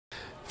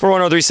For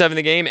 103.7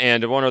 The Game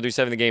and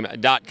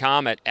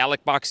 103.7thegame.com at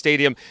Alex Box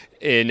Stadium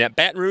in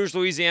Baton Rouge,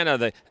 Louisiana,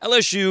 the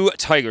LSU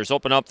Tigers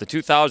open up the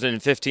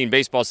 2015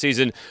 baseball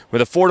season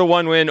with a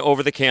 4-1 win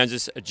over the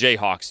Kansas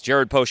Jayhawks.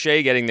 Jared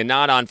Poche getting the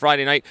nod on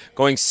Friday night,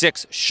 going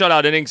 6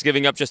 shutout innings,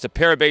 giving up just a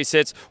pair of base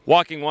hits,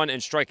 walking 1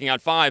 and striking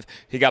out 5.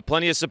 He got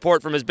plenty of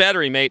support from his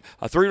battery mate,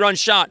 a 3-run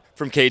shot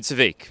from Cade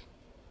Savik.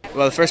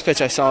 Well, the first pitch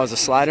I saw was a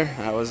slider.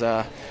 I was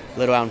a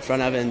little out in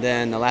front of it, and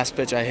then the last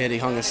pitch I hit, he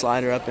hung a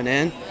slider up and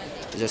in.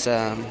 Just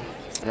right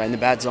in the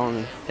bat zone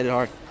and hit it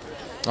hard.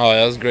 Oh,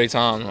 yeah, it was a great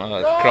time.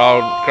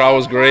 Crowd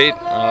was great.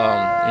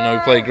 We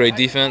played great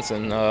defense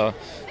and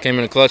came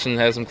in the clutch and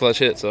had some clutch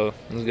hits, so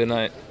it was a good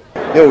night.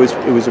 It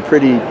was a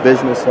pretty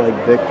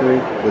business-like victory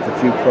with a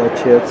few clutch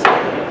hits,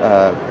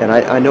 and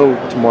I know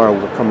tomorrow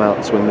we'll come out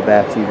and swing the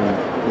bats even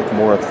with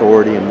more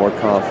authority and more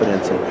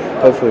confidence,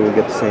 and hopefully we'll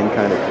get the same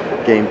kind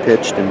of game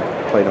pitched and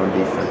played on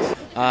defense.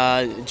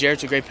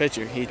 Jared's a great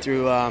pitcher. He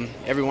threw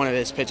every one of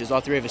his pitches.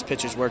 All 3 of his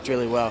pitches worked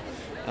really well.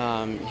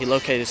 He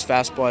located his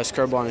fastball, his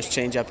curveball, and his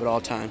changeup at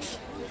all times.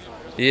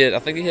 I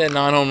think he had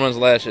 9 home runs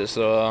last year,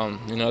 so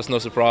it's no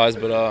surprise.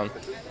 But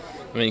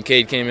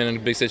Cade came in a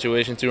big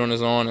situation, 2 on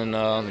his own,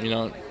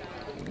 and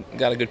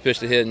got a good pitch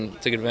to hit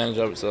and took advantage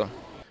of it. So.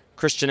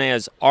 Christian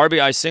Aya's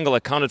RBI single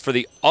accounted for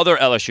the other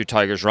LSU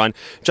Tigers run.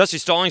 Jesse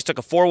Stallings took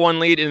a 4-1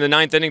 lead in the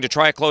 9th inning to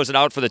try to close it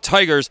out for the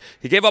Tigers.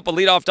 He gave up a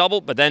leadoff double,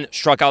 but then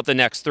struck out the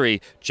next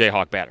 3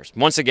 Jayhawk batters.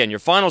 Once again, your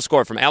final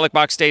score from Alex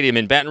Box Stadium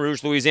in Baton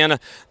Rouge, Louisiana.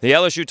 The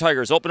LSU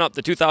Tigers open up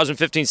the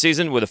 2015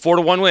 season with a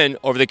 4-1 win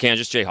over the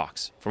Kansas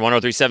Jayhawks. For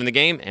 103.7 The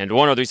Game and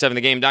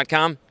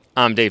 103.7thegame.com,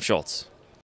 I'm Dave Schultz.